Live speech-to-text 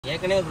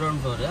ஏற்கனவே ground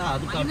floor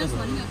அதுக்கு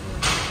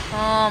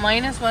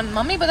 -1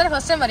 mummy இப்பதான்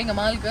ஃபர்ஸ்ட் டைம் வரீங்க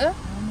மாலுக்கு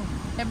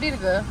எப்படி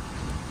இருக்கு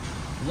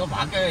இன்னும்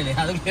பார்க்கவே இல்லை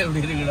அதுக்கு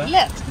எப்படி இருக்குடா இல்ல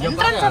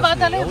என்ட்ரன்ஸ்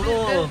பார்த்தாலே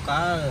எவ்வளவு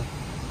கார்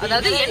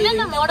அதாவது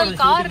என்னென்ன மாடல்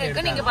கார்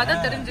இருக்கு நீங்க பார்த்தா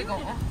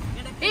தெரிஞ்சுக்கோங்க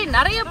ஏய்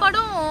நிறைய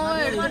படம்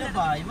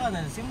எடுத்துப்பா இவன்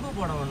அந்த சிம்பு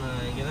படம் ஒன்னு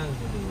இங்க தான்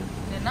சொல்லுங்க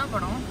என்ன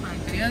படம்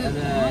எனக்கு தெரியாது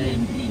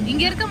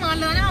இங்க இருக்க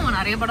மால்ல தானே அவன்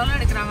நிறைய படம்லாம்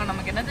எடுக்கறாங்க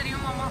நமக்கு என்ன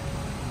தெரியும் மாமா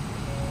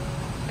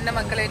என்ன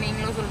மக்களே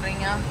நீங்களும்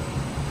சொல்றீங்க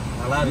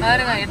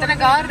பாருங்க எத்தனை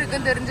கார்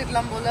இருக்குன்னு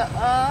தெரிஞ்சுக்கலாம் போல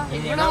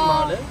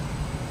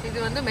இது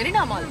வந்து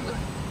மெரினா மால்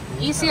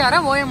ஈசிஆரா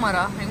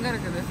ஓஎம்ஆரா எங்க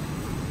இருக்குது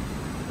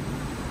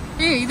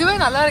ஏய் இதுவே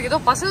நல்லா இருக்கு ஏதோ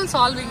பசில்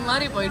சால்விங்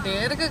மாதிரி போயிட்டே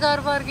இருக்கு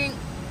கார் பார்க்கிங்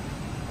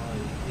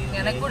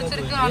எனக்கு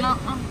பிடிச்சிருக்கு ஆனா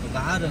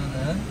கார்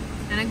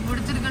எனக்கு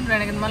பிடிச்சிருக்குன்ற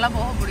எனக்கு இந்த மாதிரிலாம்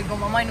போக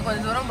பிடிக்கும் மாமா இன்னும்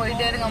கொஞ்சம் தூரம்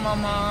போயிட்டே இருங்க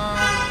மாமா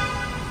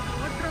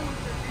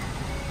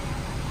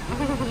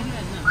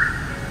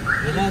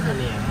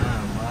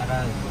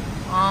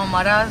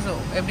மராசோ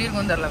எப்படி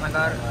இருக்கும் தெரியல அந்த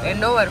கார்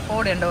எண்டோவர்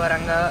ஃபோர்ட் எண்டோவர்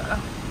அங்க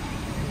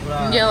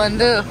இங்க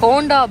வந்து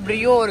ஹோண்டா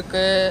பிரியோ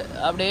இருக்கு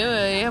அப்படியே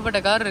ஏகப்பட்ட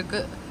கார் இருக்கு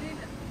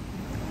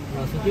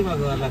சுத்தி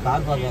பார்க்க வரல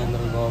கார் பார்க்க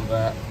வந்திருக்கோம் இப்ப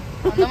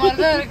அந்த மாதிரி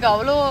தான் இருக்கு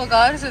அவ்வளோ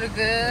கார்ஸ்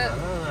இருக்கு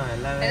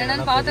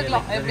என்னன்னு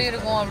பாத்துக்கலாம் எப்படி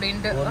இருக்கும்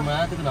அப்படின்ட்டு ஒரு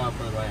மாதத்துக்கு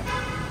 40 ரூபாய்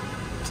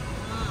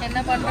என்ன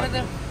பண்றது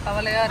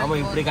கவலையா இருக்கு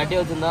ஆமா இப்படி கட்டி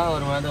வச்சிருந்தா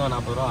ஒரு மாதத்துக்கு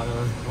 40 ரூபாய்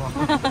ஆகும்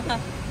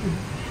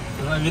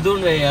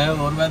இதுவும்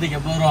ஒரு மாதத்துக்கு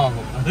 80 ரூபாய்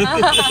ஆகும்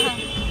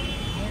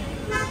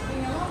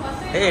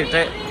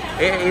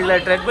இதுல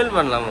ட்ரெட்மில்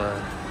பண்ணலாமா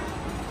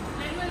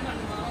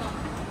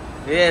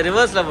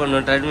ரிவர்ஸ்ல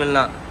பண்ணணும்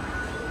ட்ரெட்மில்னா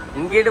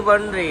இங்கிட்டு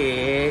பண்றீ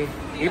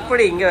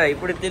இப்படி இங்க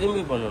இப்படி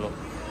திரும்பி பண்ணணும்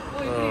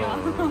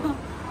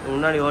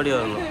முன்னாடி ஓடி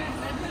வரணும்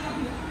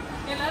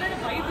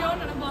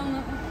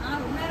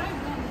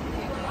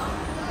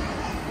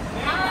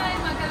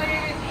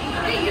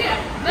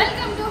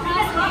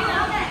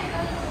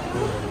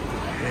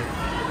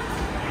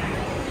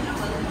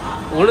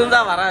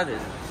உளுந்தா வராது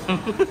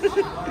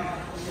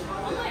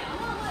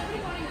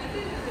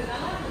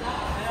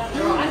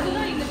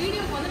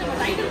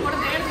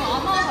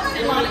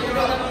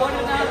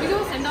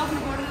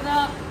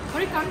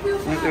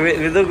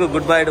இதுக்கு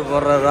குட் பை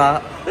போடுறதா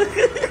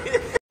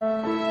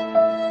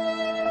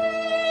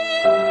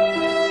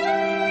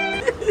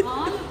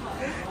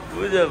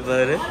பூஜை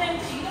பாரு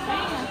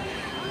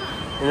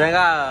என்னங்க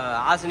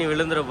ஆசினி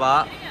விழுந்துருப்பா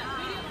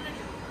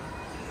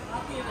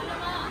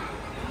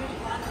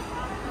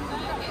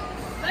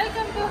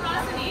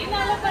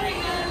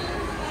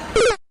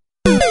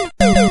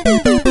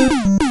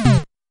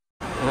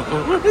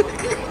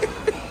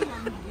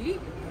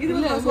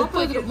இதுல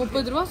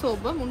 30 ரூபா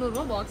சோப்பு 300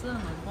 ரூபா பாக்ஸ் தான்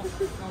நம்ம எடுப்போம்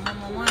மாமா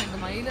மாமா எனக்கு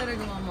மயில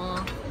இருக்கு மாமா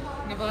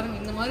இங்க பாருங்க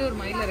இந்த மாதிரி ஒரு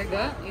மயில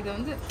இருக்கு இது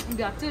வந்து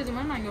இது அச்சு வச்ச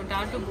மாதிரி நான் இங்க ஒரு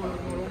டாட்டூ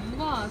போடணும்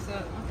ரொம்ப ஆசை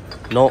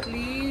நோ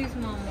ப்ளீஸ்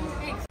மாமா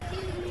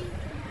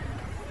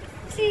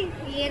சி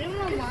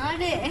எருமை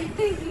மாடு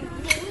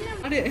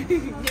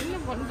என்ன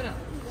பண்ற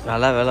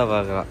நல்லா வேலை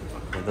பார்க்கறான்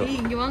ஏய்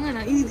இங்க வாங்க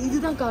நான்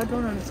இதுதான்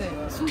காட்டணும்னு நினைச்சேன்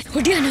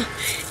ஒடியானா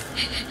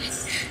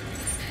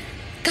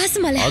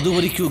அது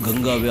வரைக்கும்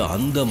கங்காவே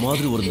அந்த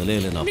மாதிரி ஒரு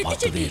நிலையில நான்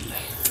பார்த்ததே இல்லை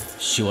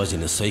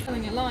சிவாஜின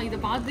சைக்கிள் எல்லாம் இதை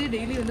பார்த்து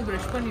டெய்லி வந்து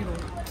ப்ரஷ்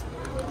பண்ணிடுவோம்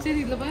சரி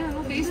இதில் போய்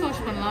நல்லா ஃபேஸ்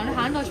வாஷ் பண்ணலாம்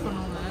ஹேண்ட் வாஷ்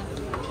பண்ணுவாங்க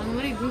அந்த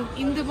மாதிரி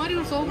இந்த மாதிரி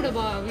ஒரு சோப்பு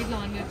டப்பா வீட்டில்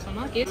வாங்கி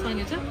வச்சோம்னா கேஸ்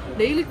வாங்கி வச்சா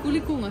டெய்லி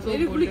குளிக்குங்க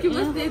சோப்பு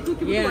குளிக்கும்போது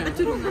தூக்கி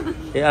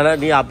உடைச்சிருவாங்க ஆனா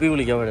நீ அப்பி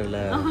குளிக்க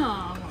விடல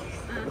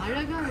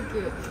அழகா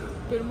இருக்கு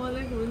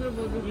பெருமாளே விழுந்துற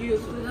போது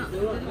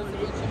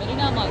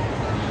மெரினா மால்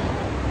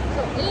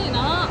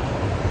நான்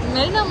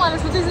மெரினா மாலை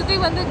சுற்றி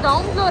வந்து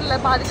கிரவுண்ட்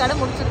ஃப்ளோரில் பாதி கடை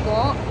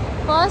முடிச்சிருக்கோம்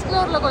ஃபர்ஸ்ட்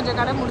ஃப்ளோரில் கொஞ்சம்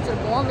கடை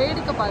முடிச்சிருக்கோம்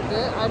வேடிக்கை பார்த்து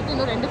அடுத்து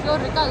இன்னும் 2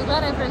 ஃப்ளோர் இருக்குது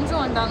அதுக்குலாம் என்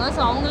ஃப்ரெண்ட்ஸும் வந்தாங்க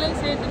ஸோ அவங்களையும்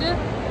சேர்த்துட்டு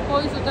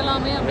போய்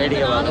சுற்றலாமே அப்படின்னு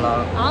நானும்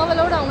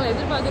ஆவலோடு அவங்கள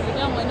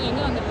எதிர்பார்த்துட்டு அவங்க வந்து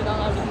எங்கே வந்துட்டு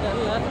இருக்காங்க அப்படின்னு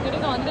தெரியல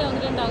எல்லாத்துக்கிட்டே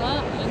வந்துட்டாங்க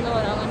எங்கே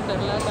வராங்கன்னு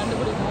தெரியல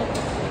கண்டுபிடிக்கணும்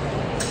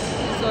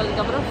ஸோ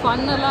அதுக்கப்புறம்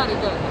ஃபன்னெல்லாம்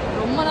இருக்குது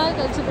ரொம்ப நாள்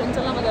கழிச்சு ஃப்ரெண்ட்ஸ்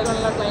எல்லாம் பார்த்தாலும்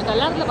நல்லா இருக்கும் என்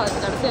கல்யாணத்தில்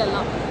பார்த்து கடைசி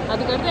எல்லாம்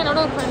அதுக்கடுத்து என்னோட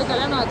ஒரு ஃப்ரெண்டு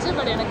கல்யாணம் ஆச்சு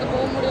பட் எனக்கு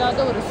போக முடியாத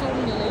ஒரு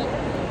சூழ்நிலை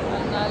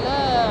அதனால்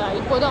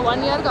இப்போதான்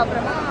 1 இயருக்கு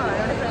அப்புறமா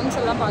என்னோடய ஃப்ரெண்ட்ஸ்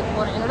எல்லாம் பார்க்க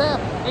போகிறேன் என்னோடய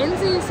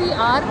என்சிசி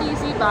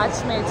ஆர்டிசி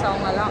பேட்ச்மேட்ஸ்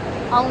அவங்கெல்லாம்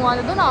அவங்க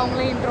வந்ததும் நான்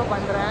அவங்களே இன்ட்ரோ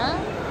பண்ணுறேன்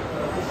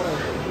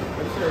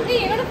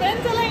என்னோட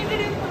ஃப்ரெண்ட்ஸ் எல்லாம்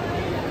இன்ட்ரடியூஸ்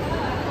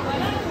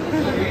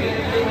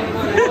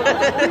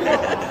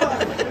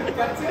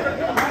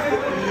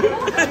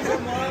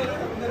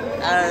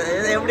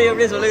எப்படி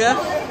எப்படி சொல்லுங்க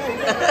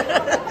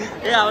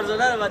அவர்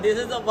சொன்னார் திஸ்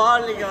இஸ் தி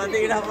பால் நீங்க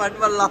வந்தீங்கன்னா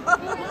ஃபன் பண்ணலாம்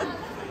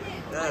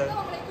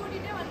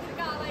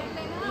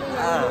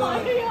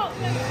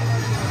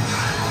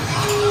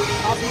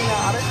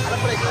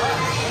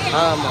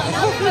ஆமா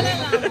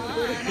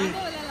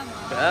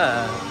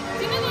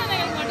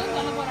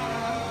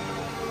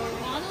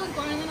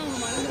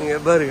இங்க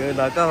பாருங்க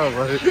இந்த அக்காவை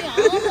பாரு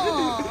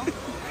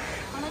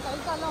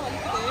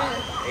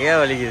ஏன்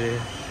வலிக்குது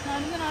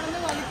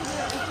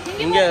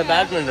இங்க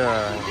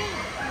பேட்மிண்டன்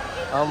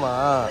ஆமா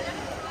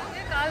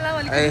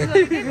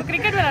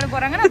கிரிக்கெட் விளையாட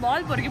போறாங்க நான்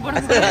பால் பொறுக்கி போட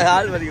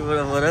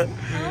போறேன்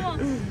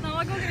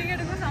நமக்கும்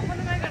கிரிக்கெட்டுக்கும்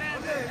சம்பந்தமே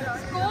கிடையாது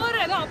ஸ்கோர்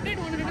ஏதோ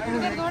அப்டேட் ஒன்று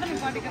கொடுக்கறதோட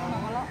மாட்டிக்கணும்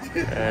நம்மளாம்.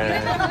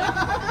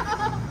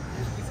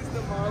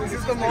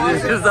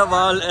 This is the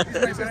mall.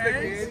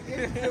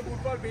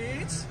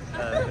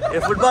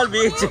 A football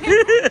beach.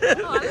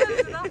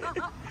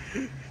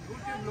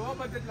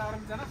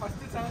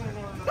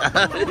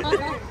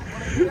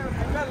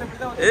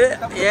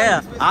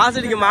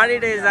 ஆசிடிக்கு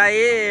monetise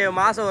ஆகி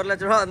மாசம் 1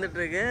 லட்சம் ரூபா வந்துட்டு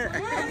இருக்கு.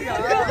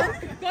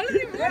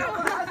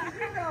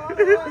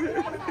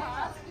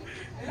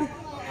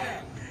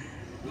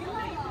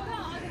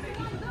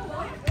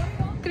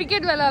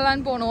 கிரிக்கெட்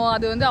விளையாடலான்னு போனோம்.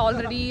 அது வந்து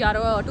ஆல்ரெடி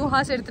யாரோ 2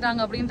 hours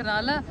எடுத்துட்டாங்க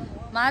அப்படின்றனால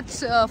மேட்ச்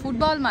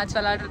ஃபுட்பால் மேட்ச்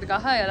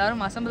விளையாடுறதுக்காக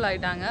எல்லாரும் அசம்பிள்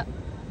ஆயிட்டாங்க.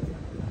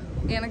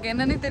 எனக்கு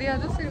என்னன்னே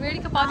தெரியாது. சரி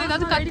வேடிக்கை பார்த்து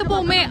ஏதாவது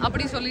கற்றுப்போமே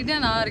அப்படி சொல்லிட்டு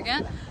நான்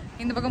இருக்கேன்.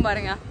 இந்த பக்கம்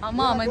பாருங்க,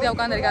 அம்மா அமைதியாக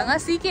உட்காந்துருக்காங்க.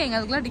 சீக்கிரம்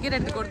எங்களுக்குலாம் டிக்கெட்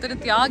எடுத்து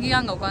கொடுத்துட்டு தியாகியாக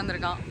அங்கே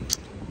உட்காந்துருக்கான்.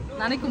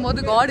 நினைக்கும் போது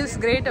காட் இஸ்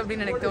கிரேட்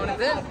அப்படின்னு எனக்கு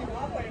தோணுது.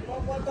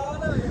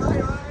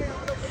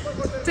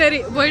 சரி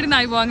போயிட்டு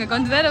நான் இப்போ அங்கே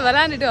கொஞ்சம் நேரம்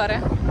விளையாண்டுட்டு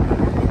வரேன்.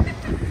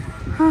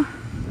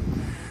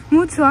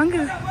 மூச்சு வாங்க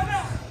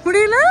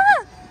முடியல.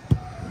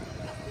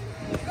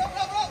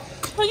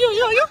 ஐயோ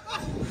ஐயோ ஐயோ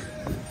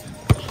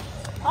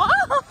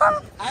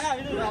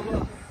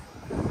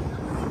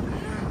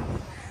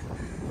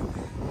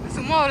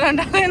சும்மா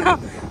விளையாண்டாலே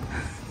நான்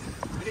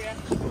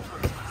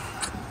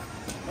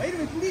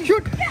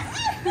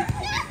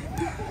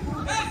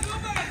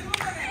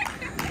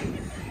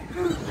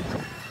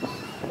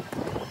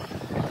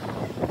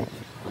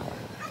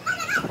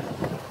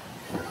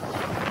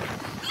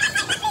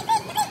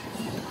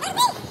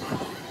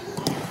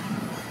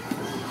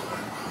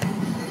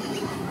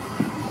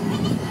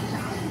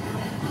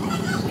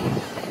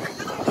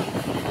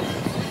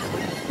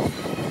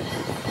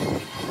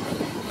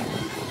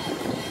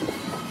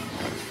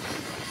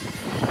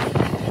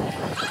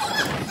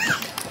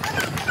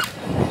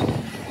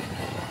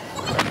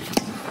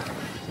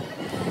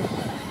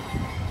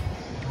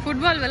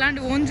ஃபுட்பால்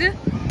விளையாண்டு ஓஞ்சு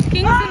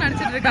கிங்ஸும்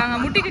நடிச்சிட்டு இருக்காங்க.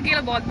 முட்டிக்கு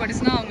கீழே பால்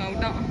படிச்சுன்னா அவங்க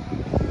அவுட் தான்.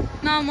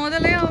 நான்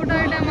முதலே அவுட்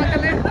ஆகிட்டேன்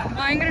மக்களே.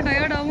 பயங்கர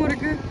டயர்டாகவும்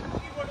இருக்கு.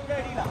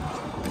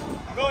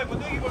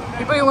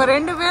 இப்போ இவங்க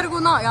 2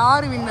 பேருக்கும் தான்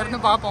யார் வின்னர்னு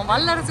பார்ப்போம்.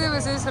 வல்லரசு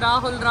வெர்சஸ்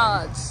ராகுல்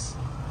ராஜ்.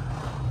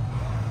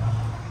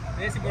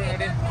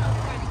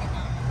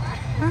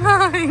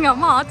 எங்க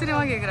அம்மா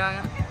ஆச்சரியமா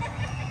கேக்குறாங்க.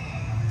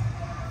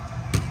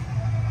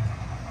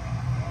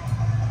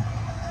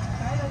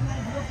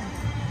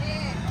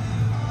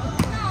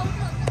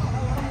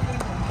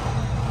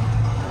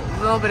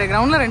 இவ்வளோ பெரிய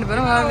கிரவுண்ட்ல 2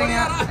 பேரும் விளையாடுறீங்க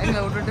எங்களை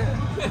விட்டுட்டு.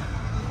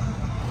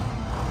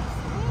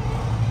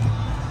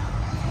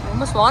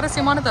 ரொம்ப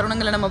சுவாரஸ்யமான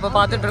தருணங்களை நம்ம இப்போ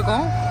பார்த்துட்டு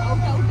இருக்கோம்.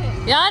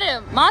 யாரு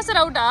மாஸ்டர்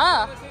அவுட்டா?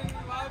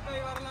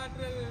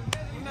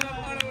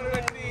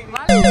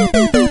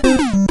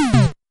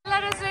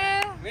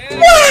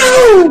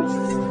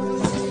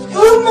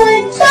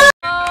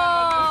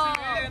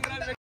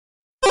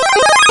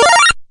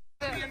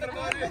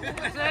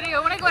 சரி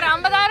உனக்கு ஒரு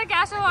 50,000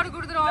 கேஷ் அவார்டு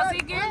கொடுத்துருவோம்.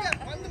 சீக்கிரம்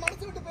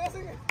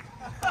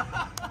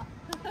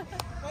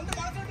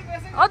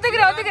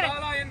ஒத்துக்கிறேன்.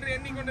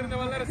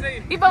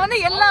 இப்ப வந்து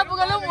எல்லா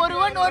புகழும்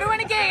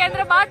ஒருவனுக்கே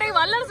என்ற பாட்டை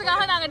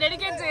வல்லரசுக்காக நாங்க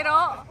டெடிகேட்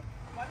செய்யறோம்.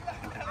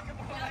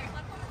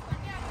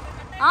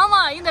 ஆமா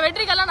இந்த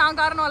வெற்றிக்கெல்லாம் நான்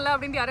காரணம் இல்ல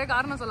அப்படின்னு யாரே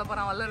காரணம் சொல்ல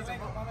போறான் வல்லரசு.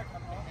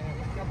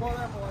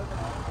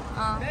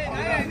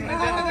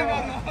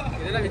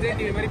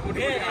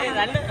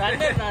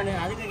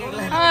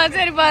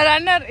 சரிப்பா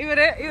ரன்னர்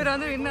இவர்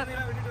வந்து வின்னர்.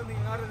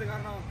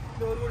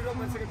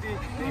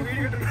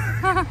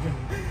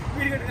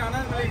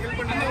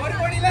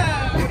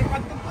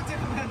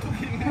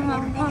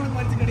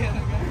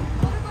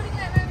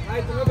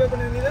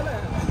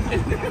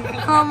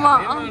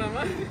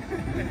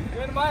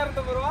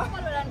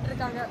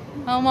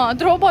 ஆமா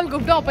த்ரோ பால்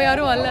கூப்பிட்டோம். அப்ப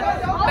யாரும் வரல.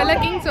 பெல்ல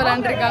கிங்ஸ்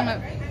விளையாண்டுருக்காங்க.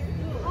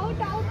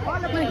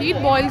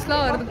 ஹீட்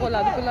பாய்ஸ்லாம் வருது போல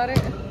அதுக்குள்ளாரே.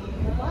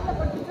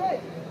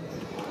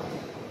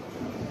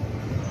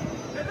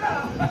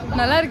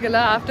 நல்லா இருக்குல்ல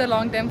ஆஃப்டர்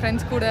லாங் டைம்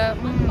ஃப்ரெண்ட்ஸ் கூட.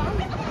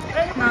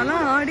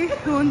 நான்லாம் ஆடி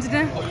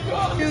ஓஞ்சிட்டேன்.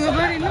 இவங்க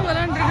பேர் இன்னும்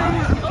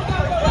விளையாண்டுருக்காங்க.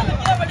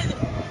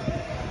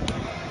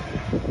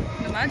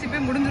 இந்த மேட்ச் இப்போ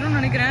முடிஞ்சிடும்னு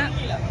நினைக்கிறேன்.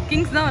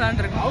 கிங்ஸ் தான்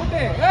விளையாண்டுருக்கோம்.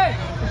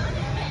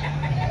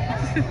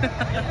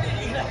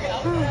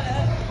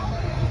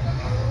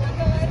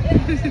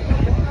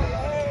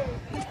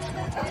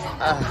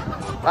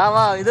 வா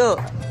வா இது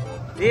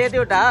ஏத்தி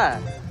விட்டா.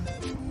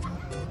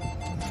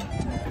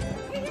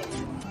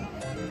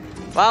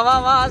 வா வா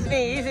வா அஸ்னி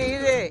ஈஸி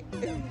ஈஸி.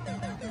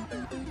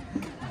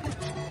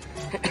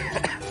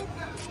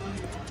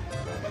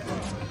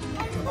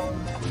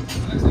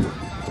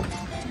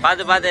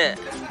 பாத்து பாத்து.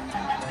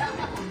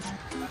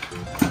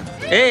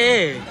 ஏய்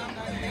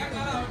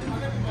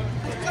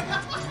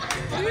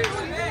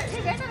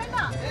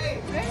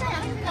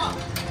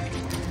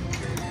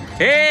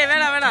ஏய்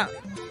வேணாம் வேணாம்.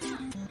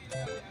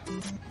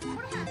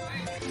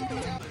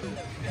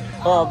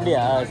 ஓ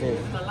அப்படியா? சரி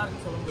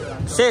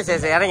சரி சரி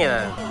சரி இறங்க.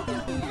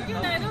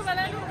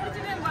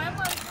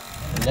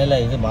 இல்லை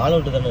இது மால்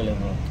விட்டு தானே இல்லை.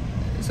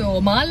 ஸோ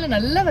மாலில்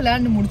நல்லா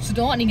விளையாண்டு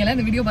முடிச்சிட்டோம். நீங்கள்லாம்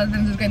இந்த வீடியோ பார்த்து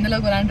தெரிஞ்சிருக்கோம் எந்த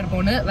அளவுக்கு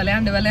விளையாண்டுருப்போன்னு.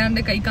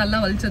 விளையாண்டு கை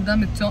கால்லாம் வலிச்சது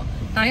தான் மிச்சம்.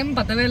 டைம்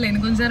பத்தவே இல்லை.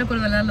 எனக்கு கொஞ்சம் நேரம் கூட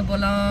விளையாடல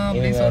போலாம்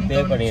அப்படின்னு சொல்லிட்டு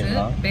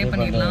பே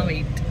பண்ணிடலாம்.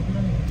 வெயிட்.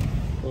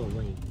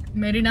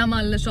 மெரினா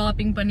மால்ல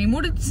ஷாப்பிங் பண்ணி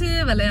முடிச்சு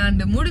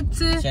விளையாண்டு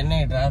முடிச்சு சென்னை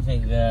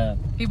டிராபிக்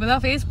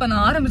இப்பதான் ஃபேஸ் பண்ண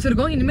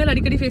ஆரம்பிச்சிருக்கோம். இனிமேல்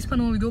அடிக்கடி ஃபேஸ்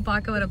பண்ணுவோம் இதுவும்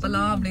பார்க்க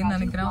வரப்பலாம் அப்படின்னு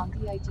நினைக்கிறோம்.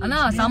 ஆனா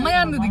செமையா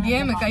இருந்தது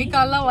கேம். கை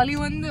கால்லாம் வலி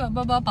வந்து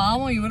அப்பா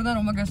பாவம் இவர் தான்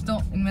ரொம்ப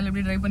கஷ்டம். இனிமேல்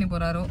எப்படி ட்ரைவ் பண்ணி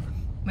போறாரோ.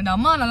 பட்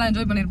அம்மா நல்லா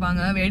என்ஜாய்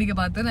பண்ணிருப்பாங்க. வேடிக்கை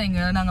பார்த்து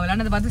நாங்க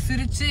விளையாண்டதை பார்த்து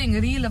சிரிச்சு எங்க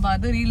ரீல்ல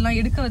பார்த்து ரீல்லாம்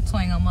எடுக்க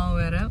வச்சோம் எங்க அம்மாவை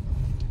வேற.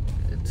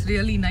 It's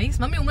really nice.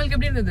 மம்மி உங்களுக்கு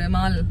எப்படி இருந்தது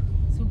மால்?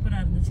 சூப்பரா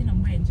இருந்துச்சு.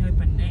 ரொம்ப என்ஜாய்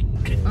பண்ணேன்.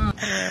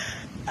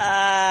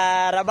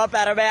 ரொம்ப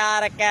பெருமையா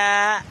இருக்க.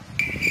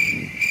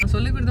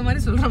 சொல்லி கொடுத்த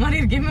மாதிரி சொல்ற மாதிரி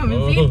இருக்கேன்.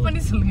 ஃபீல்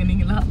பண்ணி சொல்லுங்க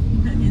நீங்களா.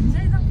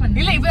 என்ஜாய் தான் பண்ணேன்.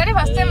 இல்ல இப்ப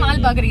ஃபர்ஸ்ட் டைம்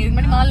மால் பாக்குறீங்க. இதுக்கு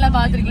முன்னாடி மால்லாம்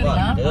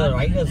பாத்துருக்கீங்களா?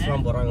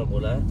 ரைடர்ஸ்லாம் போறாங்க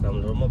போல.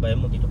 நம்ம ரொம்ப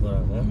பயமுத்திட்டு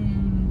போறாங்க.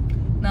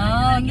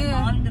 நான் வந்து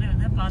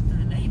மால்ங்கறத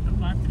பார்த்ததில்ல. இப்ப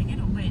பாத்துறீங்க.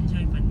 ரொம்ப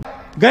என்ஜாய் பண்ணேன்.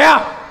 கயா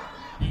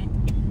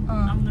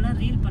அவங்கலாம்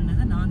ரீல்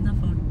பண்ணத நான் தான்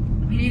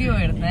வீடியோ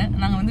எடுத்தேன்.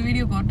 நாங்க வந்து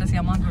வீடியோ கோர்ட்டசி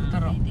அம்மா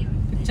கொடுத்துறோம்.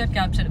 பிக்சர்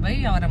கேப்சர் பை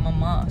அவர்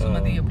அம்மா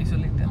சுமதி அப்படி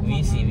சொல்லிட்டு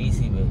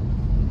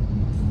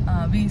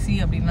விசி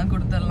அப்படின்னா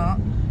கொடுத்துடலாம்.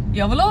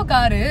 எவ்வளோ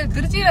காரு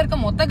திருச்சியில இருக்க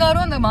மொத்த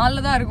காரும் அந்த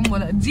மால்ல தான் இருக்கும்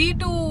போல.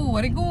 G2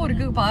 வரைக்கும்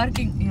இருக்கு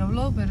பார்க்கிங்.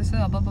 எவ்வளோ பெருசு.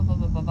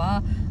 அப்பா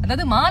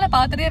அதாவது மாலை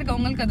பார்த்துட்டே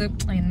இருக்கவங்களுக்கு அது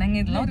என்னங்க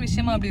இதெல்லாம் ஒரு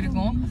விஷயமா அப்படி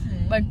இருக்கும்.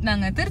 பட்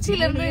நாங்க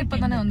திருச்சியில இருந்து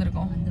இப்பதானே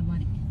வந்திருக்கோம்.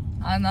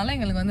 அதனால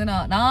எங்களுக்கு வந்து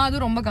நான்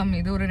அது ரொம்ப கம்மி.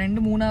 இது ஒரு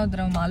 2-3வது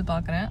தடவை மால்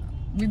பாக்குறேன்.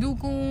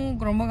 விதுக்கும்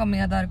ரொம்ப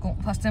கம்மியா தான் இருக்கும்.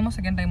 ஃபர்ஸ்ட் டைமோ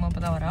செகண்ட் டைமோ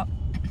அப்பதான் வரா.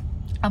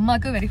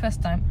 அம்மாவுக்கு வெரி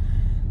ஃபர்ஸ்ட் டைம்.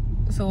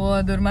 ஸோ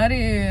அது ஒரு மாதிரி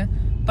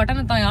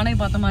பட்டணத்தான் யானை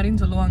பார்த்த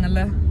மாதிரின்னு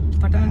சொல்லுவாங்கல்ல.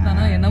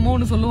 பட்டணத்தானா என்னமோ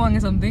ஒன்று சொல்லுவாங்க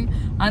சம்திங்.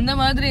 அந்த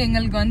மாதிரி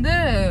எங்களுக்கு வந்து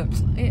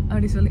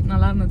அப்படி சொல்லி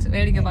நல்லா இருந்துச்சு.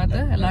 வேடிக்கை பார்த்து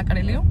எல்லா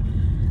கடையிலையும்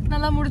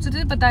நல்லா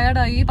முடிச்சுட்டு இப்போ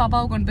டயர்டாகி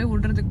பாப்பாவை கொண்டு போய்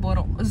விடுறதுக்கு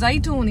போகிறோம்.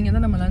 ஜைட்டும் நீங்கள்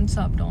தான் நம்ம லஞ்ச்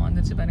சாப்பிட்டோம்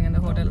வந்துச்சு பாருங்க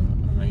இந்த ஹோட்டல்.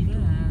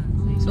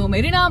 ஸோ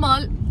மெரினா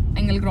மால்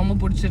எங்களுக்கு ரொம்ப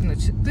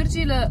பிடிச்சிருந்துச்சு.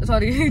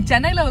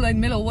 சென்னையில் உள்ள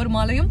இனிமேல் ஒவ்வொரு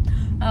மாலையும்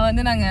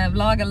வந்து நாங்கள்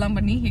விளாக் எல்லாம்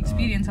பண்ணி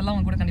எக்ஸ்பீரியன்ஸ் எல்லாம்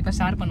அவங்க கூட கண்டிப்பாக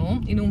ஷேர் பண்ணுவோம்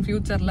இன்னும்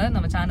ஃபியூச்சரில்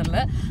நம்ம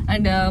சேனலில்.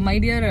 அண்ட் மை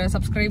டியர்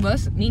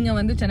சப்ஸ்கிரைபர்ஸ், நீங்கள்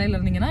வந்து சென்னையில்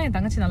இருந்தீங்கன்னா என்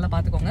தங்கச்சி நல்லா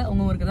பார்த்துக்கோங்க.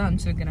 உங்கள் ஊருக்கு தான்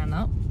அனுப்பிச்சு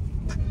வைக்கிறேன்னா.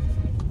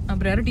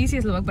 அப்புறம் யாரும்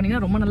டிசிஎஸ்ல ஒர்க்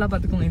பண்ணீங்கன்னா ரொம்ப நல்லா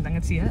பார்த்துக்கோங்க என்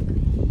தங்கச்சியை.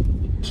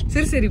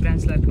 சிறுசேரி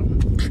பிரான்ச்சில் இருக்கோம்.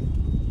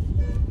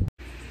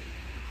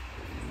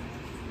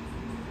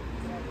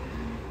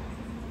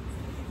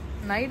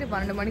 நைட்டு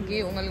 12 மணிக்கு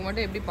உங்களுக்கு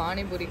மட்டும் எப்படி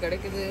பானிபூரி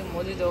கிடைக்குது,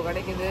 மொஜிட்டோ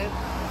கிடைக்குது.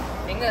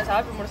 எங்க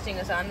சாப்பிட்டு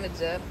முடிச்சிட்டீங்க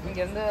சாண்ட்விட்ச். இங்க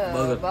இருந்து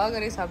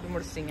பர்கரே சாப்பிட்டு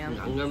முடிச்சிட்டீங்க.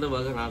 அங்க இருந்து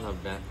பர்கர் நான்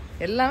சாப்பிட்டேன்.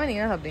 எல்லாமே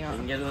நீங்க தான் சாப்பிட்டீங்க.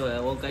 இங்க இருந்து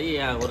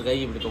ஒரு கை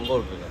இப்படி தொங்க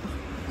விட்டுருக்கேன்.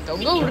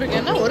 தொங்க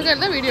விட்டுருக்கேன்னா ஒரு கை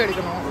தான் வீடியோ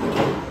எடுக்கணும்.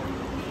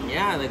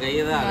 ஏன் அந்த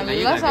கையை தான்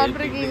நல்லா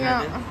சாப்பிட்ருக்கீங்க.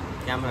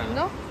 கேமரா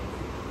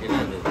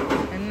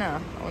என்ன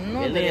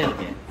ஒன்றும் இல்லையா.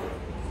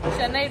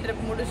 சென்னை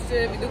ட்ரிப் முடிச்சுட்டு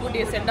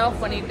விதுக்குட்டியை சென்ட்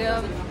ஆஃப் பண்ணிட்டு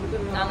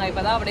நாங்கள்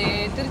இப்போ தான் அப்படியே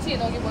திருச்சியை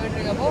நோக்கி போயிட்டு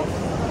இருக்கப்போ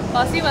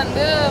பசி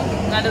வந்து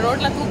அந்த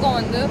ரோட்டில் தூக்கம்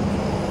வந்து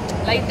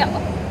லைட்டாக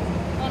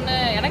ஒன்று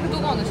எனக்கு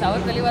தூக்கம் வந்து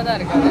ஷவர் தெளிவாக தான்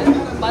இருக்காது.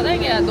 பார்த்தா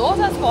இங்கே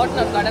தோசை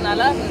ஸ்பாட்னு ஒரு கடை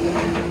நல்லா இருந்தது.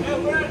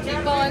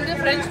 இப்போ வந்து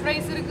ஃப்ரெஞ்ச்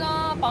ஃப்ரைஸ்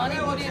இருக்கான்,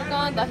 பானிபூரி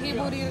இருக்கான், தஹி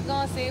பூரி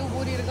இருக்கான், சேவ்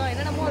பூரி இருக்கான்,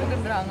 என்னென்னமோ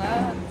இருக்குன்றாங்க.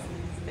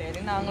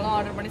 சரி நாங்களும்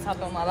ஆர்டர் பண்ணி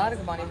சாப்பிட்டோம். நல்லா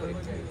இருக்கு பானிபூரி.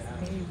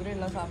 இப்படி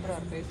எல்லாம்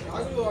சாப்பிட்றாரு பேசுகிறேன்.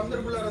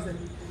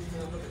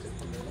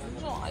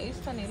 கொஞ்சம்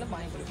ஐஸ் தண்ணியில்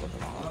பானிபூரி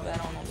போட்டுருவாங்க.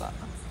 வேற ஒன்றும் இல்லை.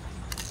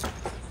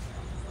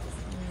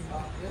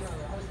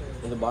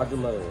 இந்த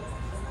பாட்டில் மாதிரி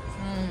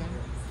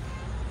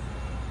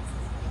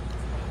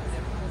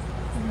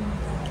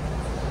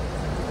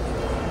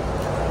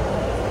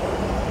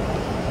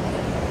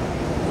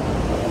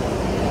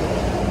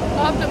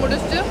சாப்பிட்டு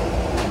முடிச்சுட்டு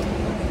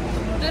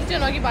திருச்சியை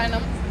நோக்கி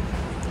பயணம்.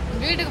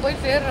 வீட்டுக்கு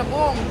போய்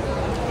சேர்றப்போ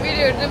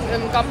வீடியோ எடுத்து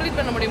கம்ப்ளீட்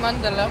பண்ண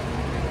முடியுமான்னு தெரியல.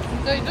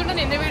 ஸோ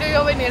இதுடன் இந்த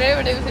வீடியோவை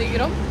நிறைவடைவு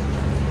செய்கிறோம்.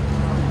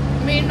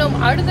 மீண்டும்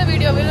அடுத்த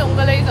வீடியோவில்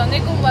உங்களை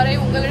சந்திக்கும் வரை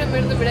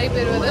உங்களிடமிருந்து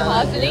விடைபெறுவது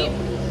ஹாசினி.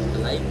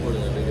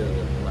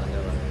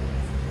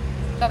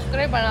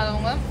 சப்ஸ்கிரைப்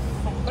பண்ணாதவங்க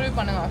சப்ஸ்கிரைப்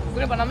பண்ணுங்க.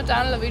 சப்ஸ்கிரைப் பண்ணாமல்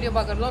சேனலில் வீடியோ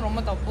பார்க்குறதுலாம்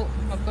ரொம்ப தப்பு.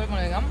 சப்ஸ்கிரைப்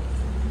பண்ணுங்க,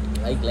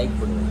 லைக்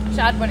பண்ணுங்க,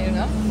 ஷேர்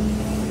பண்ணிடுங்க.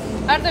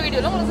 அடுத்த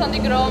வீடியோவில் உங்களை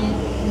சந்திக்கிறோம்.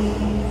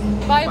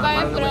 பாய் பாய்.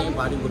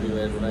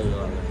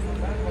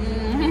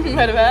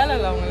 வேறு வேலை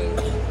இல்லை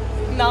அவங்களுக்கு.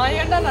 நான்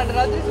ஏன்டா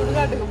நடராத்திரி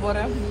சுடுகாட்டுக்கு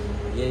போகிறேன்.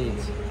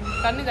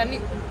 தண்ணி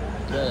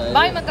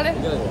பாய் மக்களே.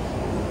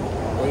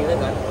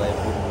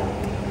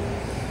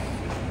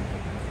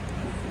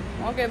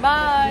 Okay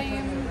bye.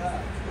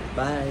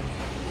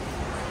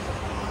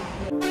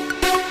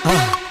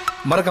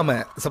 மறக்காம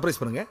சர்ப்ரைஸ்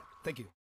பண்ணுங்க. தேங்க்யூ.